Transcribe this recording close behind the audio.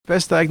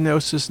best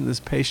diagnosis in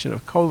this patient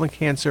of colon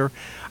cancer.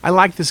 I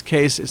like this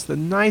case. It's the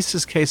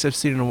nicest case I've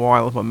seen in a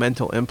while of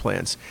omental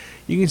implants.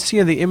 You can see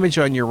in the image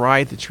on your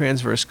right the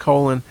transverse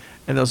colon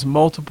and those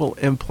multiple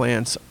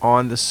implants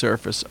on the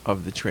surface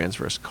of the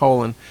transverse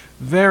colon.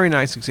 Very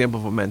nice example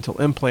of omental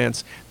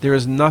implants. There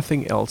is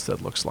nothing else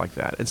that looks like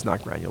that. It's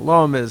not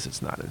granulomas.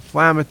 It's not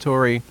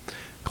inflammatory.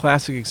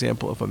 Classic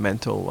example of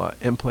omental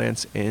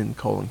implants in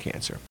colon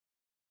cancer.